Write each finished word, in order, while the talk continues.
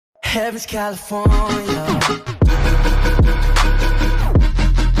Heaven's California.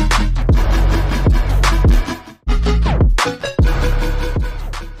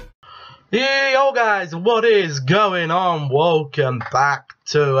 Yo guys, what is going on? Welcome back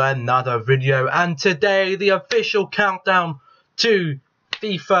to another video, and today the official countdown to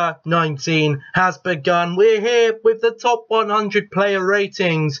FIFA 19 has begun. We're here with the top 100 player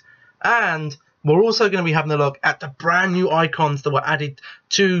ratings, and we're also going to be having a look at the brand new icons that were added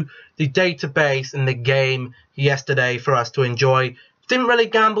to the database in the game yesterday for us to enjoy. Didn't really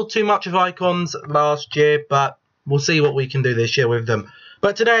gamble too much with icons last year, but we'll see what we can do this year with them.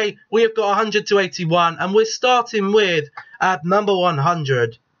 But today, we have got 100 to 81, and we're starting with, at number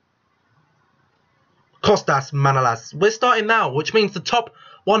 100, Kostas Manolas. We're starting now, which means the top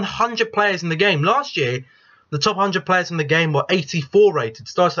 100 players in the game. Last year, the top 100 players in the game were 84 rated,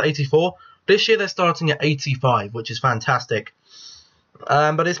 started at 84. This year, they're starting at 85, which is fantastic.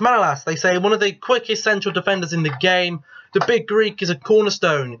 But it's Manolas. They say one of the quickest central defenders in the game. The big Greek is a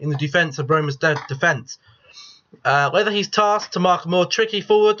cornerstone in the defence of Roma's defence. Whether he's tasked to mark a more tricky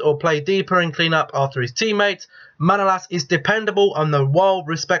forward or play deeper and clean up after his teammates, Manolas is dependable and the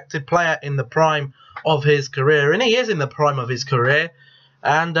well-respected player in the prime of his career. And he is in the prime of his career.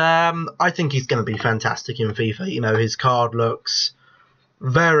 And I think he's going to be fantastic in FIFA. You know, his card looks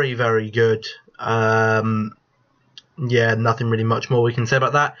very, very good. Yeah, nothing really much more we can say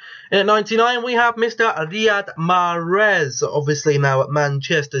about that. At 99, we have Mr. Riyad Mahrez, obviously now at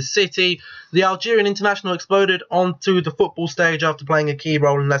Manchester City. The Algerian international exploded onto the football stage after playing a key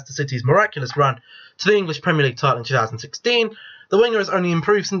role in Leicester City's miraculous run to the English Premier League title in 2016. The winger has only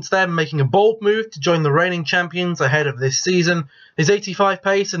improved since then, making a bold move to join the reigning champions ahead of this season. His 85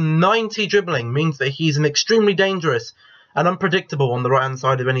 pace and 90 dribbling means that he's an extremely dangerous and unpredictable on the right-hand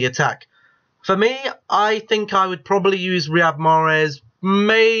side of any attack. For me, I think I would probably use Riyad Mahrez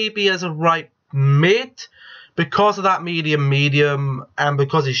maybe as a right mid because of that medium and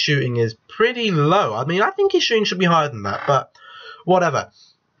because his shooting is pretty low. I mean, I think his shooting should be higher than that, but whatever.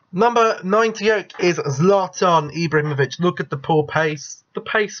 Number 98 is Zlatan Ibrahimovic. Look at the poor pace. The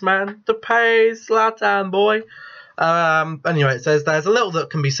pace, man. The pace, Zlatan, boy. Anyway, it says there's a little that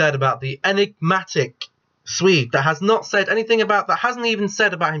can be said about the enigmatic Swede that has not said anything about, that hasn't even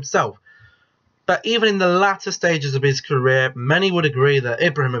said about himself. But even in the latter stages of his career, many would agree that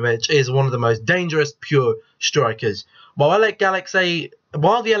Ibrahimovic is one of the most dangerous pure strikers. While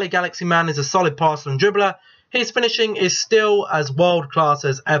the LA Galaxy man is a solid passer and dribbler, his finishing is still as world-class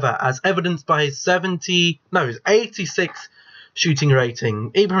as ever, as evidenced by his 86 shooting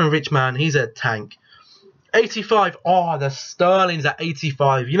rating. Ibrahimovic, man, he's a tank. 85, oh, the Sterling's at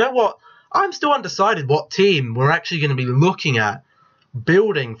 85. You know what? I'm still undecided what team we're actually going to be looking at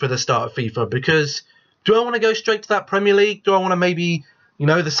building for the start of FIFA, because do I want to go straight to that Premier League? Do I want to maybe, you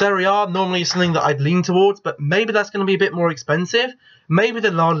know, the Serie A normally is something that I'd lean towards, but maybe that's going to be a bit more expensive. Maybe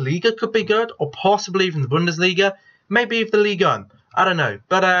the La Liga could be good, or possibly even the Bundesliga, maybe even the Ligue 1. I don't know.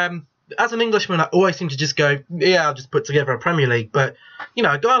 But as an Englishman, I always seem to just go, yeah, I'll just put together a Premier League. But, you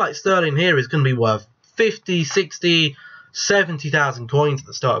know, a guy like Sterling here is going to be worth 50, 60, 70,000 coins at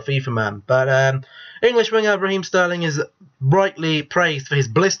the start of FIFA, man. But English winger Raheem Sterling is rightly praised for his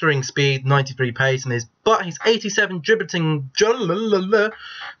blistering speed, 93 pace, and his 87 dribbling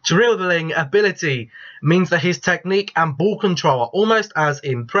ability means that his technique and ball control are almost as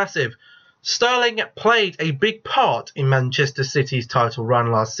impressive. Sterling played a big part in Manchester City's title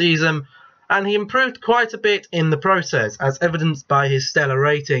run last season, and he improved quite a bit in the process, as evidenced by his stellar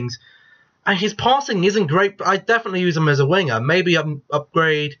ratings. And his passing isn't great, but I'd definitely use him as a winger. Maybe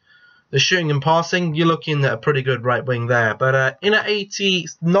upgrade the shooting and passing. You're looking at a pretty good right wing there. But in at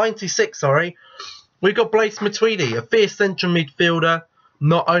 96, we've got Blaise Matuidi, a fierce central midfielder,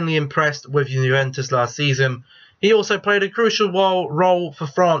 not only impressed with Juventus last season, he also played a crucial role for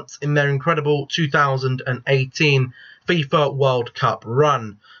France in their incredible 2018 FIFA World Cup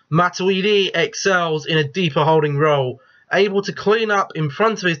run. Matuidi excels in a deeper holding role, able to clean up in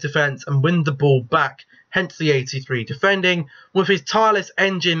front of his defence and win the ball back, hence the 83 defending. With his tireless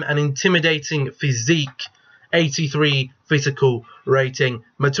engine and intimidating physique, 83 physical rating,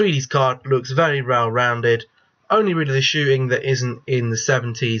 Matuidi's card looks very well-rounded. Only really the shooting that isn't in the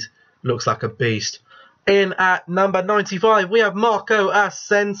 70s looks like a beast. In at number 95, we have Marco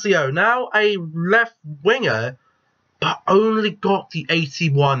Asensio. Now a left winger, but only got the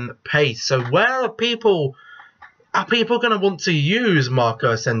 81 pace. So where are people going to want to use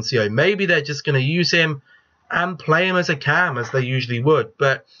Marco Asensio? Maybe they're just going to use him and play him as a cam, as they usually would.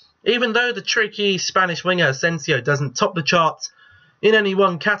 But even though the tricky Spanish winger Asensio doesn't top the charts in any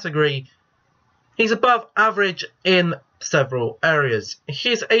one category, he's above average in several areas.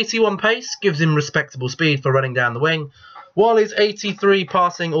 His 81 pace gives him respectable speed for running down the wing, while his 83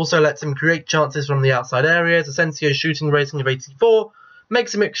 passing also lets him create chances from the outside areas. Asensio's shooting rating of 84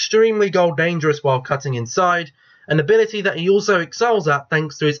 makes him extremely goal dangerous while cutting inside, an ability that he also excels at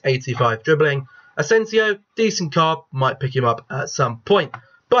thanks to his 85 dribbling. Asensio, decent card, might pick him up at some point.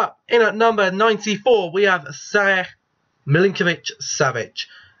 But in at number 94 we have Milinkovic-Savic.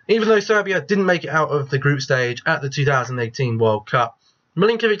 Even though Serbia didn't make it out of the group stage at the 2018 World Cup,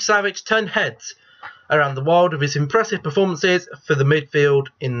 Milinkovic-Savic turned heads around the world with his impressive performances for the midfield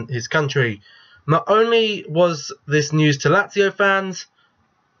in his country. Not only was this news to Lazio fans,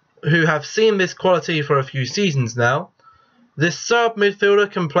 who have seen this quality for a few seasons now, this Serb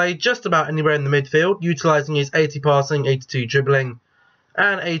midfielder can play just about anywhere in the midfield, utilising his 80 passing, 82 dribbling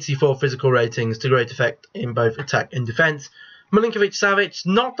and 84 physical ratings to great effect in both attack and defence. Milinkovic-Savic,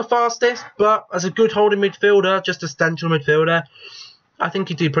 not the fastest, but as a good holding midfielder, just a central midfielder, I think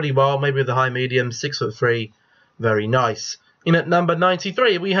he'd do pretty well, maybe with a high medium, 6'3", very nice. In at number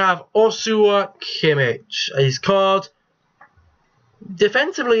 93 we have Joshua Kimmich. His card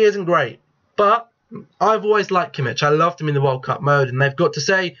defensively isn't great, but I've always liked Kimmich. I loved him in the World Cup mode, and they've got to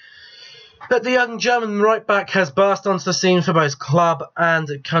say that the young German right-back has burst onto the scene for both club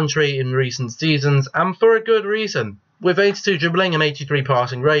and country in recent seasons, and for a good reason. With 82 dribbling and 83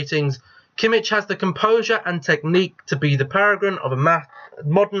 passing ratings, Kimmich has the composure and technique to be the paragon of a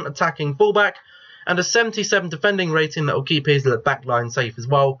modern attacking fullback, and a 77 defending rating that will keep his backline safe as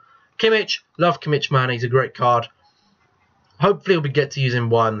well. Kimmich, love Kimmich, man, he's a great card. Hopefully we'll get to use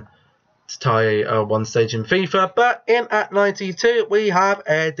him to tie one stage in FIFA. But in at 92 we have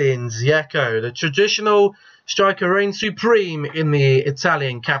Edin Dzeko. The traditional striker reigns supreme in the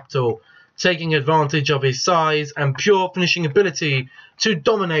Italian capital, taking advantage of his size and pure finishing ability to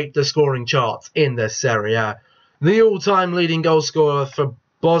dominate the scoring charts in the Serie A. The all-time leading goal scorer for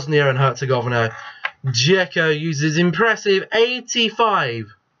Bosnia and Herzegovina, Dzeko uses impressive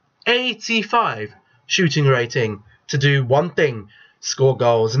 85 shooting rating to do one thing: score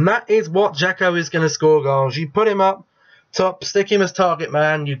goals. And that is what Dzeko is going to score goals. You put him up top, stick him as target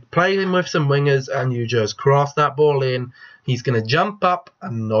man, you play him with some wingers, and you just cross that ball in. He's going to jump up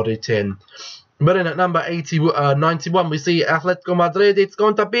and nod it in. But in at number 91 we see Atletico Madrid. It's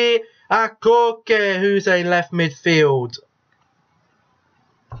going to be Koke, who's a left midfield.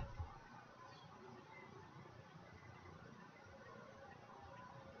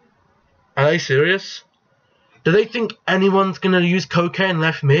 Are they serious? Do they think anyone's going to use Koke in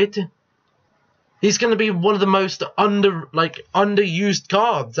left mid? He's going to be one of the most underused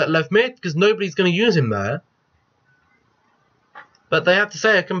cards at left mid, because nobody's going to use him there. But they have to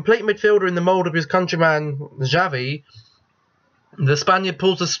say, a complete midfielder in the mould of his countryman Xavi, the Spaniard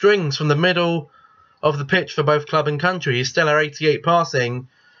pulls the strings from the middle of the pitch for both club and country. His stellar 88 passing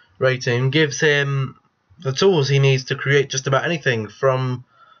rating gives him the tools he needs to create just about anything, from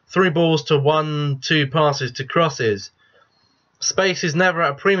through balls to 1-2 passes to crosses. Space is never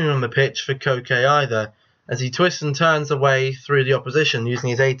at a premium on the pitch for Koke either, as he twists and turns away through the opposition using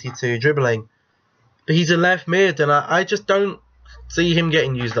his 82 dribbling. But he's a left mid, and I just don't see him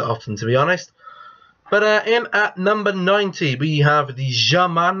getting used that often, to be honest. But in at number 90 we have the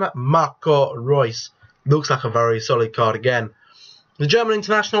German Marco Reus. Looks like a very solid card again. The German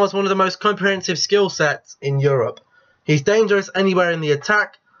international has one of the most comprehensive skill sets in Europe. He's dangerous anywhere in the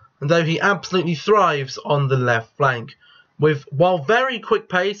attack, and though he absolutely thrives on the left flank. While very quick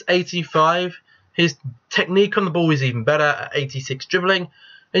pace, 85, his technique on the ball is even better at 86 dribbling,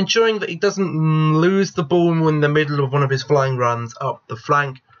 ensuring that he doesn't lose the ball in the middle of one of his flying runs up the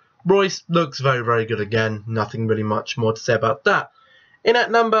flank. Royce looks very, very good again. Nothing really much more to say about that. In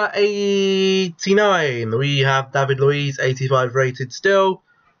at number 89, we have David Luiz, 85 rated still.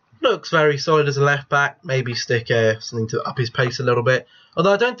 Looks very solid as a left back. Maybe stick something to up his pace a little bit.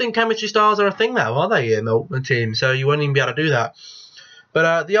 Although I don't think chemistry styles are a thing now, are they, in the team? So you won't even be able to do that.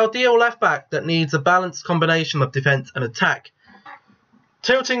 But the ideal left back that needs a balanced combination of defence and attack,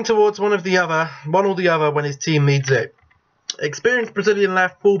 tilting towards one or the other when his team needs it. Experienced Brazilian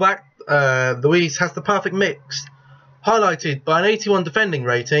left fullback Luiz has the perfect mix, highlighted by an 81 defending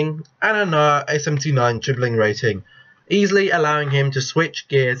rating and a 79 dribbling rating, easily allowing him to switch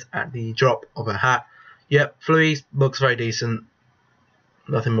gears at the drop of a hat. Yep, Luiz looks very decent.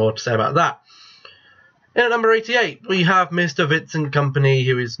 Nothing more to say about that. In at number 88, we have Mr. Vincent Kompany,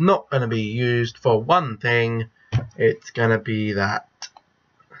 who is not going to be used for one thing. It's going to be that.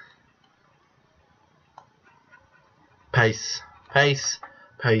 Pace.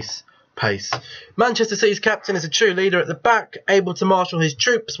 pace. Manchester City's captain is a true leader at the back, able to marshal his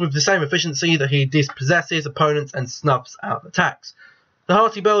troops with the same efficiency that he dispossesses opponents and snuffs out attacks. The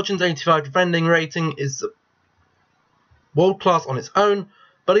hearty Belgian's 85 defending rating is world class on its own,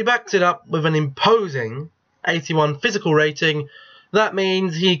 but he backs it up with an imposing 81 physical rating. That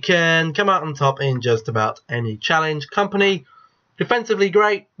means he can come out on top in just about any challenge. Company, defensively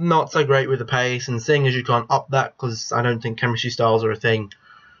great, not so great with the pace, and seeing as you can't up that because I don't think chemistry styles are a thing,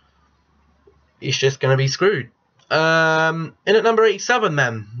 it's just going to be screwed. In at number 87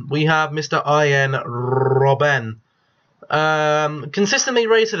 then, we have Mr. Ian Robben. Consistently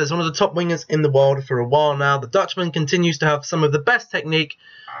rated as one of the top wingers in the world for a while now, the Dutchman continues to have some of the best technique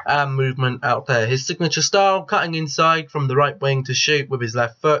and movement out there. His signature style, cutting inside from the right wing to shoot with his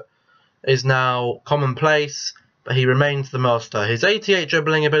left foot, is now commonplace, but he remains the master. His 88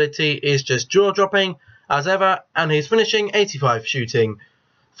 dribbling ability is just jaw-dropping as ever, and his finishing 85 shooting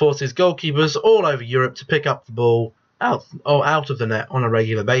forces goalkeepers all over Europe to pick up the ball out of the net on a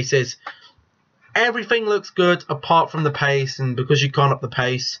regular basis. Everything looks good apart from the pace, and because you can't up the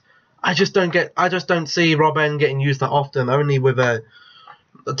pace, I just don't see Robben getting used that often, only with a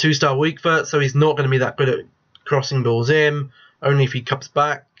 2-star weak foot, so he's not going to be that good at crossing balls in, only if he cups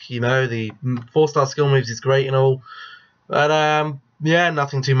back. You know, the 4-star skill moves is great and all, but yeah,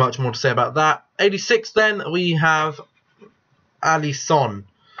 nothing too much more to say about that. 86 then, we have Alisson,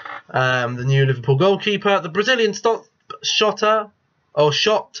 the new Liverpool goalkeeper. The Brazilian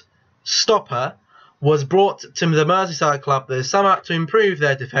shot stopper was brought to the Merseyside club this summer to improve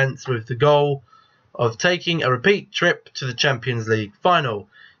their defence with the goal of taking a repeat trip to the Champions League final.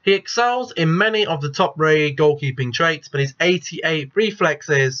 He excels in many of the top-rated goalkeeping traits, but his 88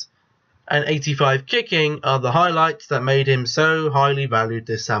 reflexes and 85 kicking are the highlights that made him so highly valued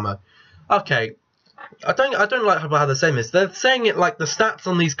this summer. Okay, I don't like how they're saying this. They're saying it like the stats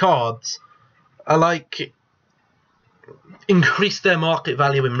on these cards are like increase their market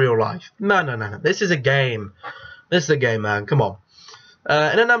value in real life. No. This is a game. This is a game, man. Come on.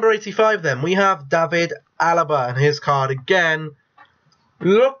 And at number 85 then, we have David Alaba, and his card again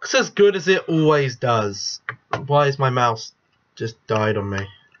looks as good as it always does. Why is my mouse just died on me?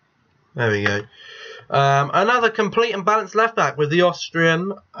 There we go. Another complete and balanced left back with the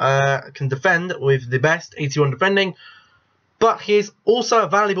Austrian can defend with the best 81 defending, but he is also a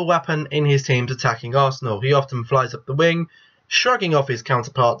valuable weapon in his team's attacking arsenal. He often flies up the wing, shrugging off his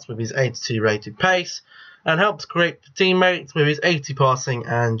counterparts with his 82 rated pace, and helps create for teammates with his 80 passing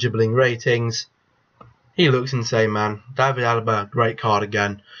and dribbling ratings. He looks insane, man. David Alaba, great card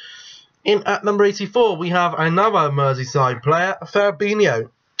again. In at number 84, we have another Merseyside player,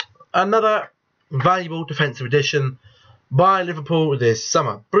 Fabinho. Another valuable defensive addition by Liverpool this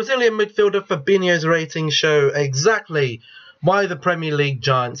summer. Brazilian midfielder Fabinho's ratings show exactly why the Premier League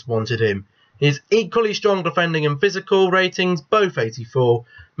giants wanted him. His equally strong defending and physical ratings, both 84,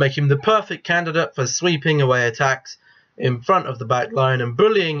 make him the perfect candidate for sweeping away attacks in front of the back line and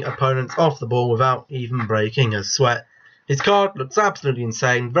bullying opponents off the ball without even breaking a sweat. His card looks absolutely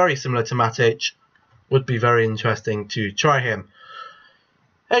insane, very similar to Matic. Would be very interesting to try him.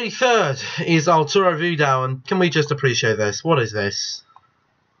 83rd is Arturo Vidal, and can we just appreciate this? What is this?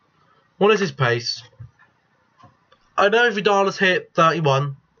 What is his pace? I know Vidal has hit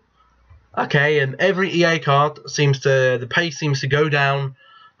 31. Okay, and every EA card the pace seems to go down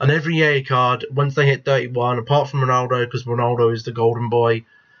on every EA card once they hit 31, apart from Ronaldo, because Ronaldo is the golden boy.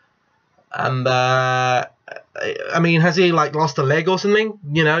 And, I mean, has he, like, lost a leg or something?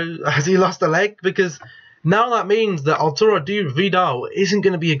 You know, has he lost a leg? Because now that means that Arturo Vidal isn't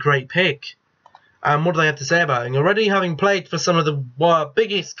going to be a great pick. And what do they have to say about him? Already having played for some of the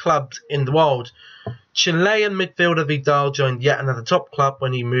biggest clubs in the world, Chilean midfielder Vidal joined yet another top club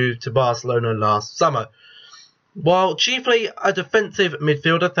when he moved to Barcelona last summer. While chiefly a defensive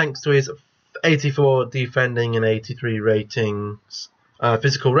midfielder thanks to his 84 defending and 83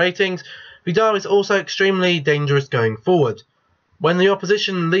 physical ratings, Vidal is also extremely dangerous going forward. When the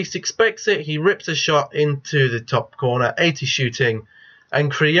opposition least expects it, he rips a shot into the top corner, 80 shooting, and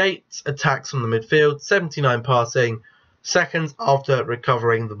creates attacks from the midfield, 79 passing seconds after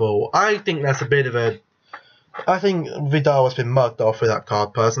recovering the ball. I think that's a bit of a... I think Vidal has been mugged off with that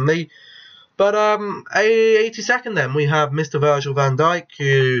card, personally. But 82nd then, we have Mr. Virgil van Dijk,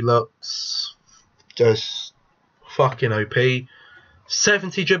 who looks just fucking OP.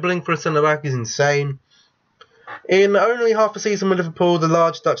 70 dribbling for a centre-back is insane. In only half a season with Liverpool, the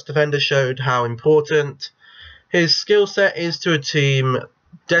large Dutch defender showed how important his skill set is to a team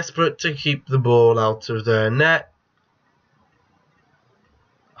desperate to keep the ball out of their net.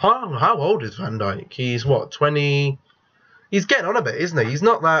 How old is Van Dijk? He's what, 20? he's getting on a bit, isn't he? He's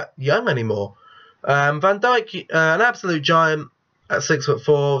not that young anymore. Van Dijk, an absolute giant at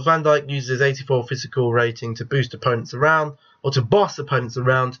 6'4". Van Dijk uses his 84 physical rating to boost opponents around, or to boss opponents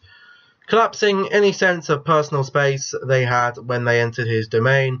around, collapsing any sense of personal space they had when they entered his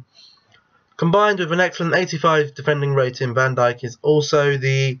domain. Combined with an excellent 85 defending rating, Van Dijk is also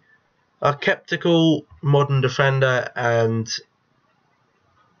the archetypical modern defender, and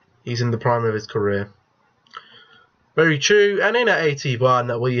he's in the prime of his career. Very true. And in at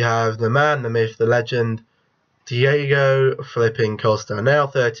 81, we have the man, the myth, the legend, Diego flipping Costa, now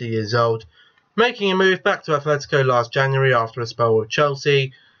 30 years old, making a move back to Atletico last January after a spell with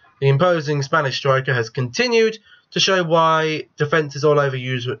Chelsea. The imposing Spanish striker has continued to show why defences all over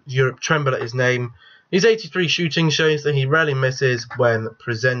Europe tremble at his name. His 83 shooting shows that he rarely misses when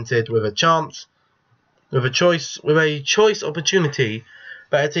presented with a chance, with a choice opportunity,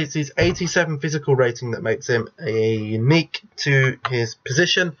 but it's his 87 physical rating that makes him unique to his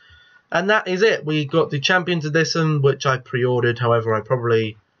position. And that is it. We got the Champions Edition, which I pre-ordered. However, I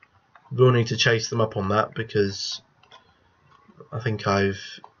probably will need to chase them up on that, because I think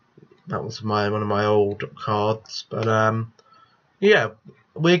that was one of my old cards. But yeah,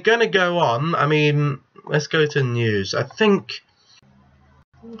 we're gonna go on. I mean, let's go to news. I think,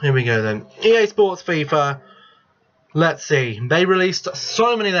 here we go then. EA Sports FIFA. Let's see. They released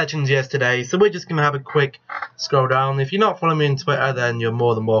so many legends yesterday, so we're just gonna have a quick scroll down. If you're not following me on Twitter, then you're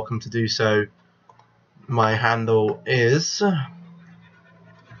more than welcome to do so. My handle is,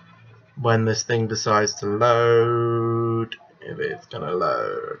 when this thing decides to load, if it's gonna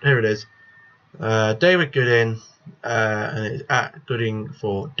load, here it is. David Gooding, and it's at Gooding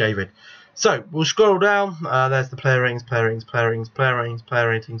for David. So we'll scroll down. There's the player ratings, player ratings, player ratings, player ratings, player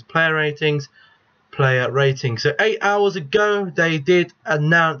ratings, player ratings, player ratings. So 8 hours ago, they did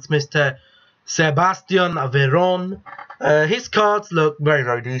announce Mr. Sebastian Veron. His cards look very,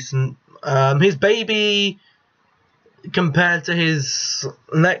 very decent. His baby, compared to his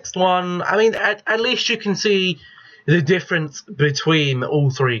next one, I mean, at least you can see the difference between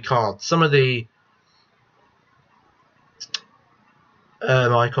all three cards. Some of the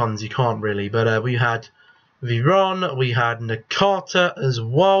icons you can't really, but we had Veron, we had Nakata as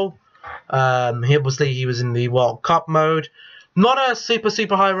well. Obviously he was in the World Cup mode. Not a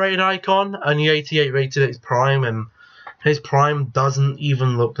super high rated icon, only 88 rated at his prime, and his prime doesn't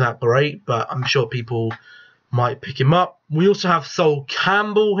even look that great, but I'm sure people might pick him up. We also have Sol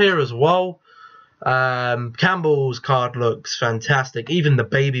Campbell here as well. Campbell's card looks fantastic. Even the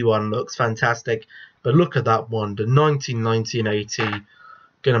baby one looks fantastic. But look at that one, the 1980.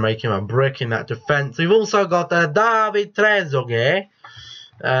 Gonna make him a brick in that defense. We've also got David Trezeguet.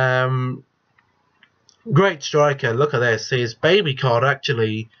 Great striker. Look at this. His baby card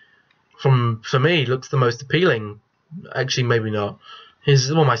actually, for me, looks the most appealing. Actually, maybe not.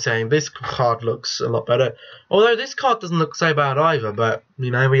 What am I saying? This card looks a lot better. Although this card doesn't look so bad either. But,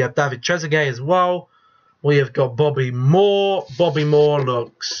 you know, we have David Trezeguet as well. We have got Bobby Moore. Bobby Moore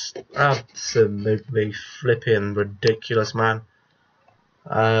looks absolutely flipping ridiculous, man.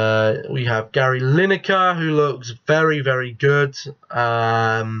 We have Gary Lineker, who looks very, very good.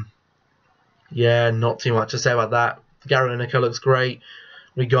 Yeah, not too much to say about that. Gary Lineker looks great.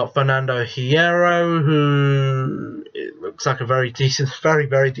 We got Fernando Hierro, who looks like a very decent,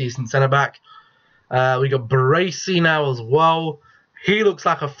 very decent centre-back. We got Baresi now as well. He looks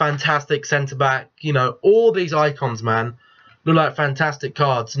like a fantastic centre-back. You know, all these icons, man, look like fantastic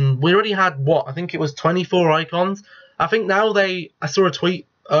cards. And we already had, what, I think it was 24 icons. I think now I saw a tweet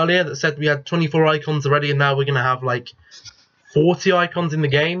earlier that said we had 24 icons already, and now we're going to have like 40 icons in the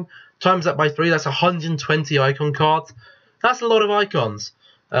game. Times that by 3, that's 120 icon cards. That's a lot of icons.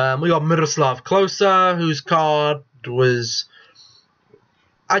 We got Miroslav Klose, whose card was,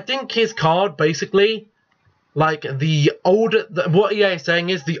 I think his card basically, like the older, what EA is saying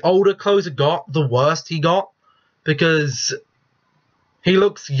is the older Klose got, the worst he got, because he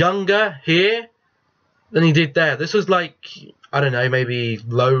looks younger here than he did there. This was like, I don't know, maybe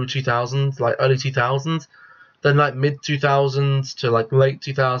low 2000s, like early 2000s, then like mid 2000s to like late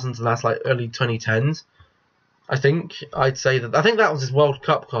 2000s, and that's like early 2010s. I think I'd say that. I think that was his World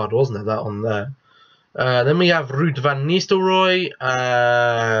Cup card, wasn't it? That on there. Then we have Ruud van Nistelrooy.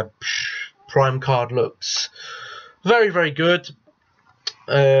 Prime card looks very good.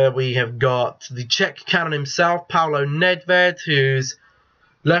 We have got the Czech cannon himself, Paolo Nedved, whose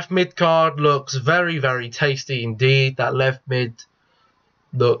left mid card looks very tasty indeed. That left mid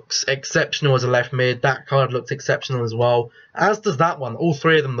looks exceptional as a left mid. That card looks exceptional as well, as does that one. All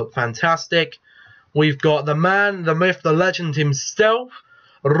three of them look fantastic. We've got the man, the myth, the legend himself,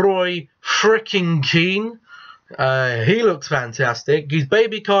 Roy freaking Keane, He looks fantastic. His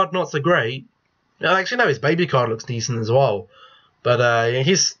baby card not so great. Actually, no, his baby card looks decent as well. But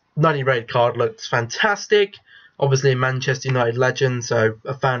his 90 rated card looks fantastic. Obviously a Manchester United legend, so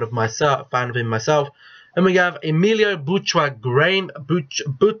a fan of him myself. And we have Emilio Butragueno.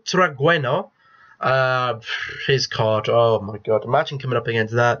 His card, oh my god, imagine coming up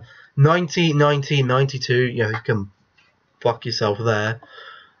against that. 90, 90, 92, yeah, you can fuck yourself there.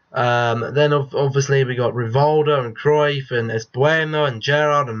 Then obviously we got Rivaldo and Cruyff and Espueno and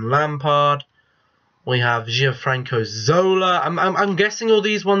Gerrard and Lampard. We have Gianfranco Zola. I'm guessing all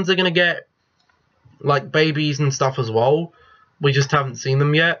these ones are gonna get like babies and stuff as well. We just haven't seen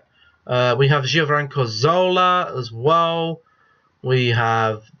them yet. We have Gianfranco Zola as well. We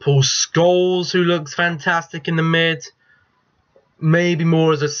have Paul Scholes, who looks fantastic in the mid. Maybe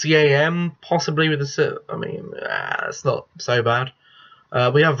more as a CAM, possibly with a. I mean, it's not so bad.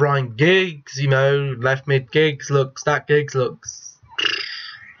 We have Ryan Giggs, you know, left mid Giggs looks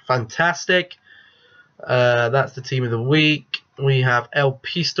fantastic. That's the team of the week. We have El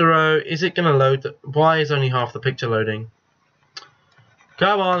Pistero. Is it going to load? Why is only half the picture loading?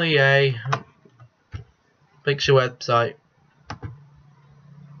 Come on, EA. Fix your website.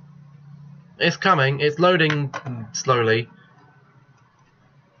 It's coming. It's loading slowly.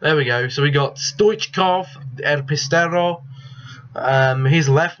 There we go. So we got Stoichkov, El Pistero. His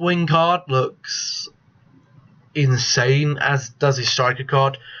left wing card looks insane, as does his striker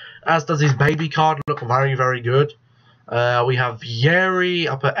card. As does his baby card look very, very good. We have Yeri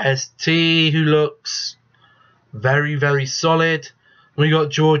up at ST, who looks very, very solid. We got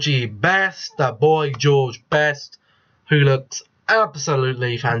Georgie Best, that boy George Best, who looks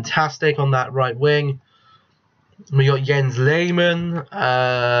absolutely fantastic on that right wing. We got Jens Lehmann,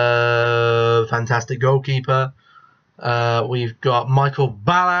 fantastic goalkeeper. We've got Michael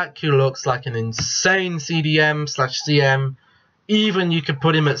Ballack, who looks like an insane CDM/CM. Even you could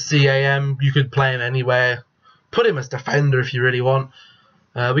put him at CAM. You could play him anywhere. Put him as defender if you really want.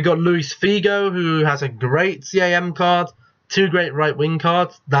 We got Luis Figo, who has a great CAM card. 2 great right wing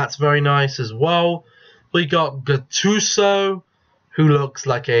cards. That's very nice as well. We got Gattuso, who looks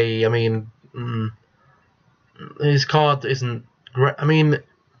like a. I mean, his card isn't great. I mean,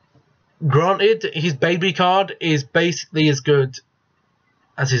 granted, his baby card is basically as good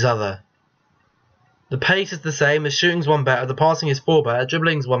as his other. The pace is the same, the shooting's 1 better, the passing is 4 better,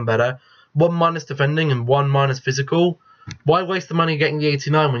 dribbling's 1 better, 1 minus defending and 1 minus physical. Why waste the money getting the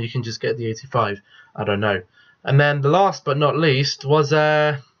 89 when you can just get the 85? I don't know. And then the last but not least was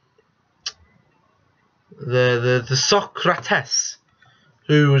the Socrates,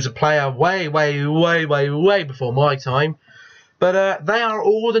 who was a player way before my time. But they are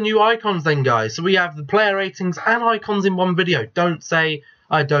all the new icons then, guys. So we have the player ratings and icons in one video. Don't say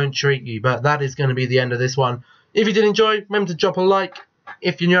I don't treat you, but that is going to be the end of this one. If you did enjoy, remember to drop a like.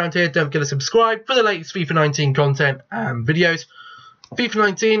 If you're new around here, don't forget to subscribe for the latest FIFA 19 content and videos. FIFA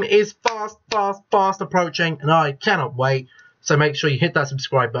 19 is fast approaching, and I cannot wait. So make sure you hit that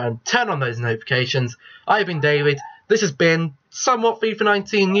subscribe button, turn on those notifications. I've been David. This has been somewhat FIFA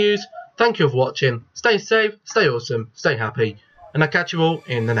 19 news. Thank you for watching. Stay safe, stay awesome, stay happy, and I'll catch you all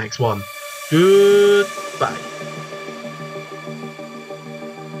in the next one. Goodbye.